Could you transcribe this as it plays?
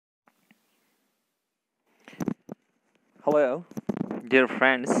Hello dear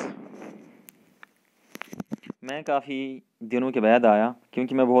friends. मैं काफ़ी दिनों के बाद आया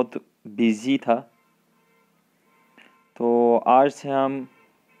क्योंकि मैं बहुत बिज़ी था। तो आज से हम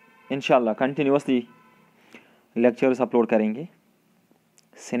इंशाल्लाह कंटिन्यूसली लेक्चर्स अपलोड करेंगे,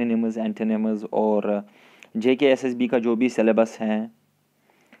 सिनोनिम्स, एंटोनिम्स और JKSSB का जो भी सिलेबस है।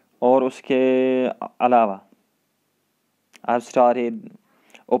 और उसके अलावा I have started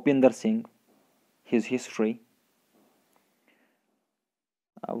Upinder Singh, his history.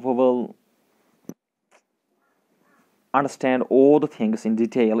 We will understand all the things in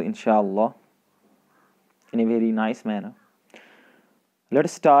detail, inshallah, in a very nice manner.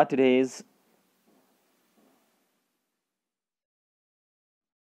 Let's start today's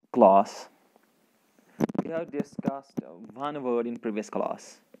class. We have discussed one word in previous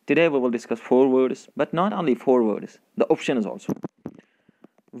class. Today we will discuss 4 words, but not only 4 words, the options also.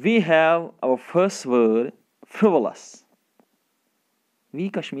 We have our first word, frivolous. We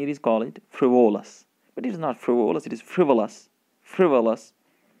Kashmiris call it frivolous, but it is not frivolous, it is frivolous. Frivolous.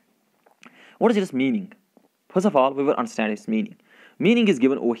 What is its meaning? First of all, we will understand its meaning. Meaning is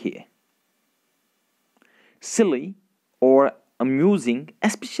given over here. Silly or amusing,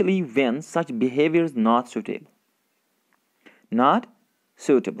 especially when such behavior is not suitable. Not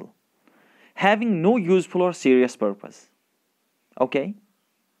suitable. Having no useful or serious purpose. Okay?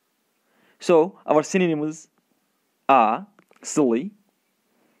 So, our synonyms are silly,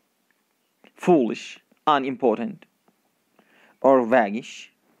 foolish, unimportant, or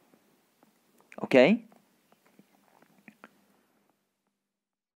waggish. Okay?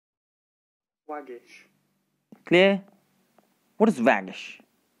 Waggish. Clear? What is waggish?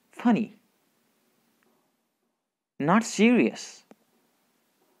 Funny. Not serious.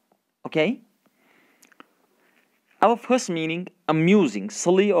 Okay? Our first meaning, amusing,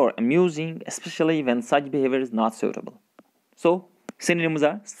 silly or amusing, especially when such behavior is not suitable. So, synonyms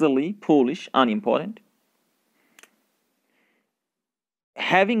are silly, foolish, unimportant.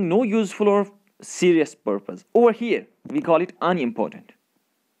 Having no useful or serious purpose. Over here, we call it unimportant.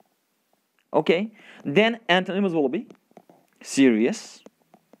 Okay? Then antonyms will be serious.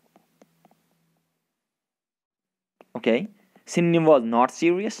 Okay? Synonym was not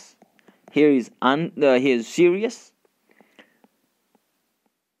serious. Here is serious.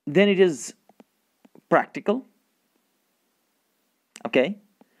 Then it is practical. Okay?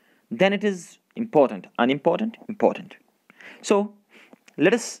 Then it is important, unimportant, important. So,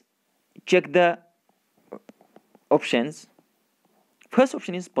 let us check the options. First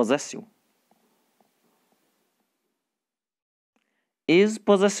option is possessive. Is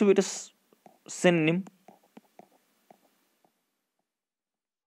possessive it is synonym?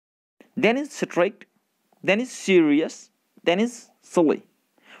 Then is strict, then is serious, then is silly.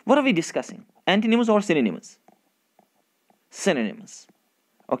 What are we discussing? Antonyms or synonyms? Synonyms.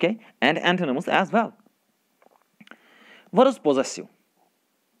 Okay? And antonyms as well. What is possessive?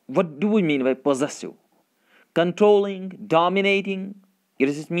 What do we mean by possessive? Controlling, dominating, it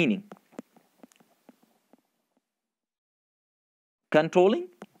is its meaning. Controlling,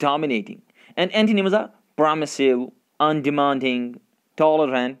 dominating. And antonyms are permissive, undemanding,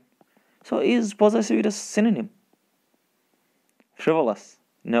 tolerant. So is possessive a synonym? Frivolous?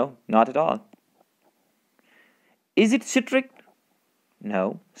 No, not at all. Is it strict?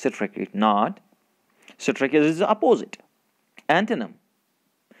 No, strict is not. Strict is the opposite. Antonym.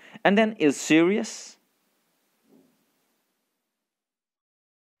 And then is serious?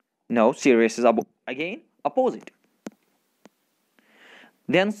 No, serious is again opposite.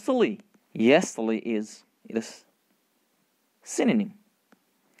 Then silly. Yes, silly is synonym.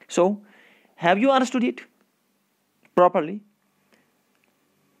 So, have you understood it properly?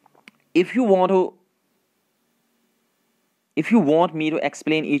 If you want me to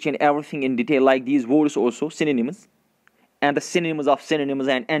explain each and everything in detail, like these words also, synonyms, and the synonyms of synonyms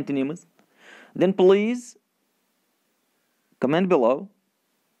and antonyms, then please comment below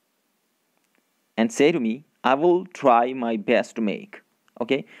and say to me. I will try my best to make.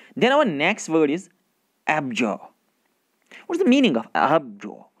 Okay? Then our next word is abjure. What is the meaning of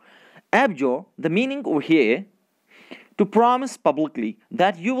abjure? Abjure, the meaning over here, to promise publicly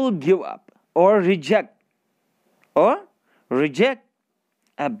that you will give up or reject a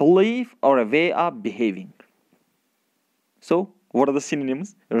belief or a way of behaving. So, what are the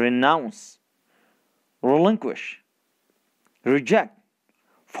synonyms? Renounce, relinquish, reject,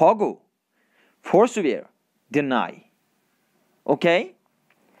 forego, forswear, deny. Okay?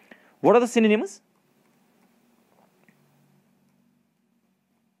 What are the synonyms?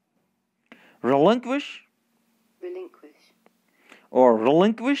 Relinquish, or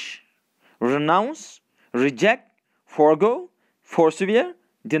relinquish, renounce, reject, forego, persevere,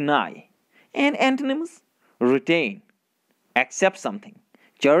 deny. And antonyms: retain, accept something,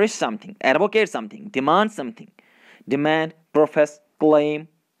 cherish something, advocate something, demand something, demand, profess, claim.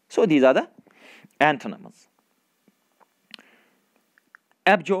 So these are the antonyms.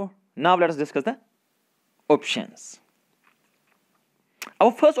 Abjure. Now let us discuss the options.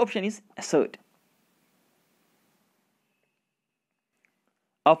 Our first option is assert.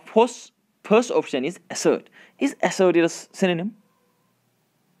 Our first option is assert. Is assert a synonym?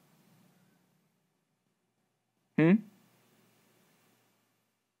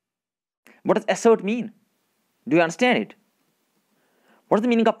 What does assert mean? Do you understand it? What is the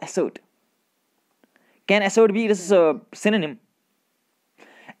meaning of assert? Can assert be a synonym?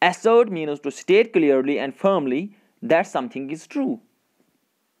 Assert means to state clearly and firmly that something is true.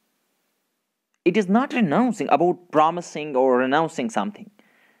 It is not renouncing, about promising or renouncing something.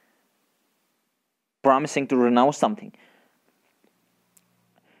 Promising to renounce something.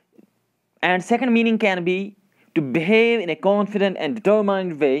 And second meaning can be to behave in a confident and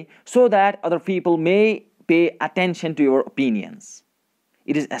determined way so that other people may pay attention to your opinions.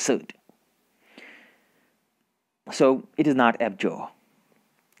 It is assert. So it is not abjure.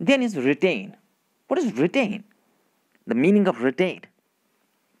 Then is retain. What is retain? The meaning of retain: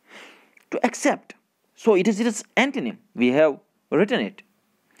 to accept. So it is its antonym. We have written it.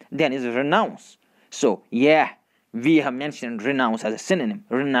 Then is renounce. So yeah, we have mentioned renounce as a synonym.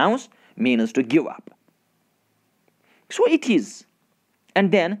 Renounce means to give up. So it is.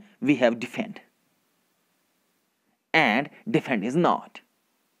 And then we have defend. And defend is not.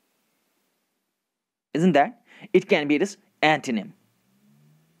 Isn't that? It can be this antonym.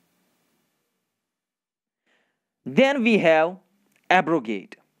 Then we have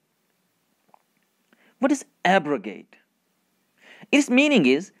abrogate. What is abrogate? Its meaning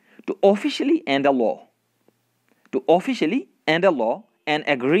is to officially end a law. To officially end a law, an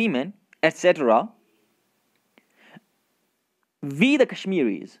agreement, etc. We the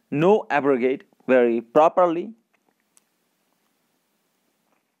Kashmiris know abrogate very properly,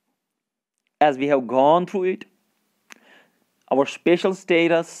 as we have gone through it. Our special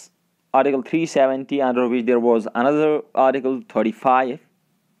status, Article 370, under which there was another Article 35,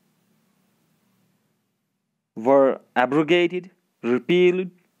 were abrogated, repealed.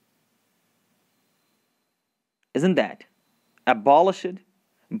 Isn't that? Abolished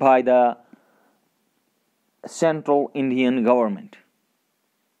by the Central Indian government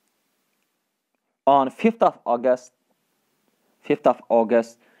on 5th of August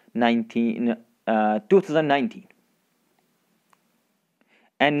 2019.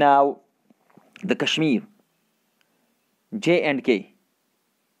 And now the Kashmir, J&K,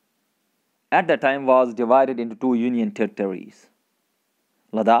 at that time was divided into two union territories,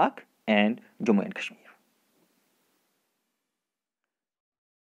 Ladakh and Jammu and Kashmir.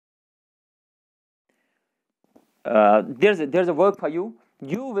 There's a work for you.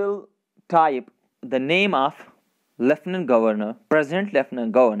 You will type the name of Lieutenant Governor, Present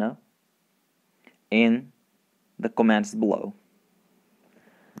Lieutenant Governor, in the comments below.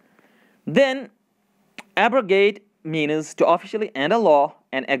 Then abrogate means to officially end a law,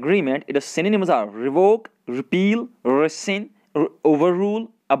 an agreement. Its synonyms are revoke, repeal, rescind,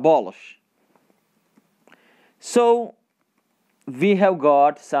 overrule, abolish. So we have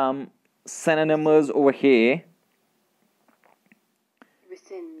got some synonyms over here.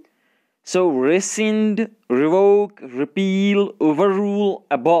 Rescind. So rescind, revoke, repeal, overrule,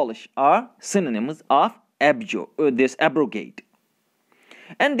 abolish are synonyms of this abrogate.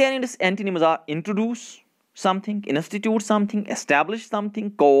 And then its antonyms are introduce something, institute something, establish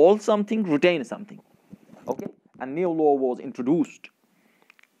something, call something, retain something. Okay? A new law was introduced.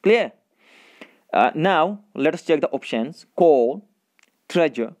 Clear? Now, let us check the options. Call,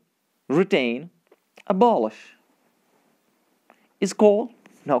 treasure, retain, abolish. Is call?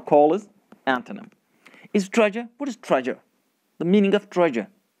 No, call is antonym. Is treasure? What is treasure? The meaning of treasure.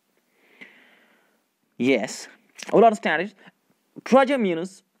 Yes, all understand it. Treasure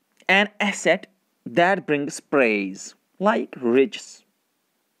means an asset that brings praise, like riches.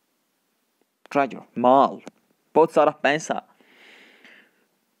 Treasure, mal, both sort of paisa.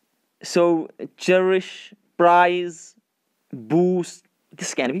 So cherish, prize, boost.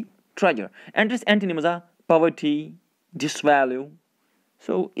 This can be treasure. And its antonyms are poverty, disvalue.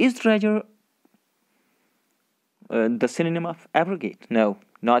 So is treasure the synonym of abrogate? No,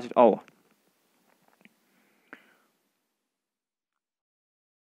 not at all.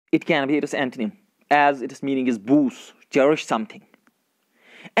 It can be its antonym, as its meaning is boost, cherish something.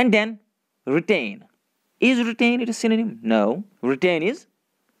 And then retain. Is retain its synonym? No. Retain is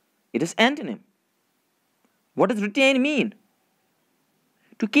its antonym. What does retain mean?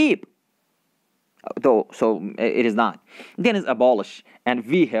 To keep. Though, so it is not. Then is abolish, and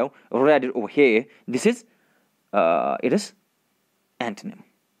we have read it over here. This is, it is antonym.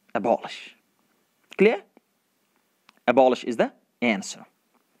 Abolish. Clear? Abolish is the answer.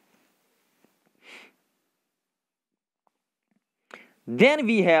 Then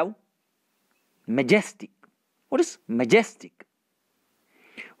we have majestic. What is majestic?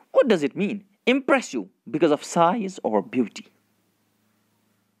 What does it mean? Impress you because of size or beauty.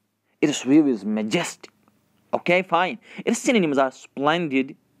 Its view is majestic. Okay, fine. Its synonyms are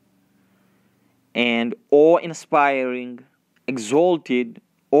splendid and awe-inspiring, exalted,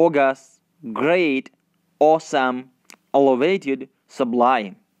 august, great, awesome, elevated,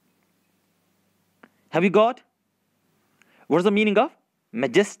 sublime. Have you got? What's the meaning of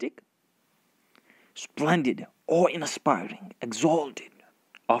majestic? Splendid, awe-inspiring, exalted,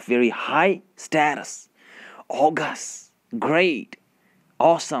 of very high status, august, great,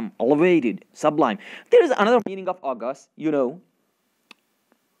 awesome, elevated, sublime. There is another meaning of August,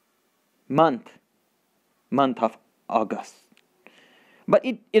 month of August. But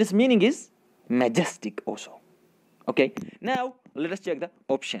its meaning is majestic also. Okay, now let us check the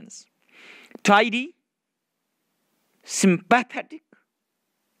options. Tidy, sympathetic,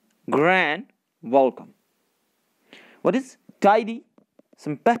 grand, welcome. What is tidy,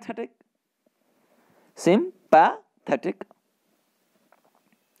 sympathetic, sympathetic,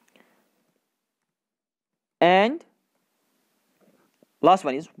 and last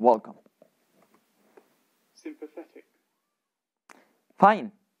one is welcome. Sympathetic.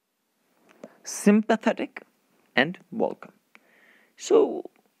 Fine. Sympathetic and welcome. So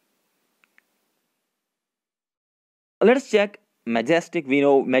let us check majestic. We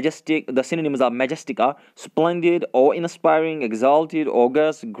know majestic, the synonyms of majestic are splendid, awe-inspiring, exalted,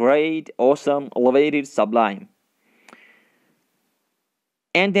 august, great, awesome, elevated, sublime.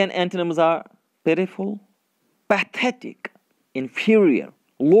 And then antonyms are pitiful, pathetic, inferior,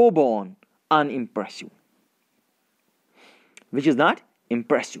 low-born, unimpressive. Which is not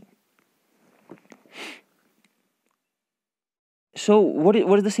impressive. So what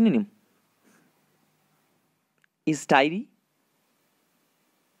is the synonym? Is tidy?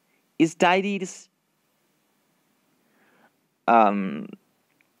 Is tidy is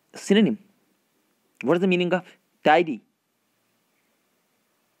synonym? What is the meaning of tidy?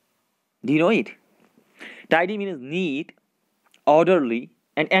 Do you know it? Tidy means neat, orderly,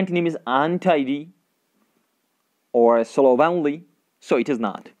 and antonym is untidy or slovenly, so it is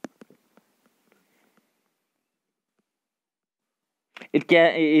not. It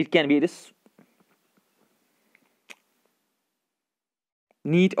can be this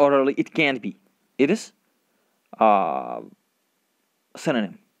neat, orderly. It can't be. It is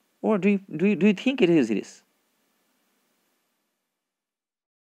synonym. Or do you think it is? It is.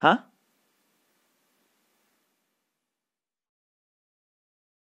 Huh?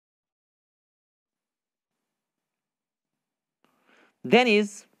 Then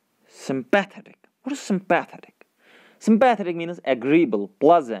is sympathetic. What is sympathetic? Sympathetic means agreeable,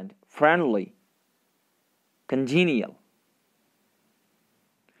 pleasant, friendly, congenial.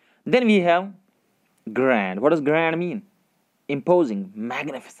 Then we have grand. What does grand mean? Imposing,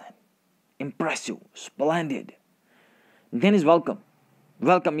 magnificent, impressive, splendid. Then is welcome.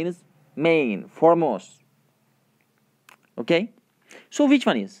 Welcome means main, foremost. Okay? So which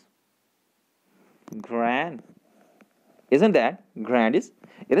one is? Grand. Isn't that? Grand is,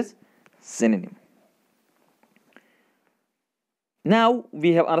 it is synonym. Now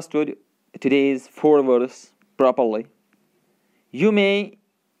we have understood today's 4 words properly. You may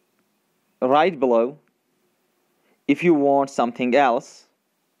write below if you want something else.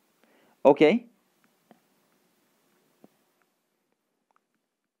 Okay?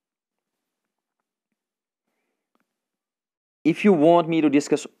 If you want me to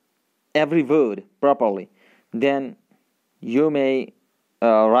discuss every word properly, then you may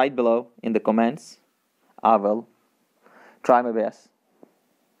write below in the comments. I will try my best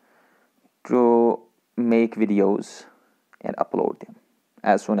to make videos and upload them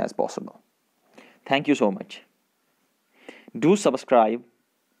as soon as possible. Thank you so much. Do subscribe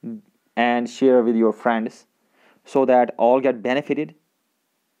and share with your friends so that all get benefited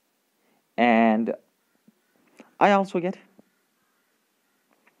and I also get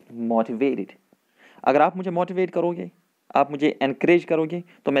motivated. अगर आप मुझे motivate करोगे, आप मुझे encourage करोगे,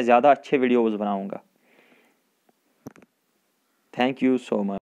 तो मैं ज़्यादा अच्छे वीडियोज़ बनाऊंगा. Thank you so much.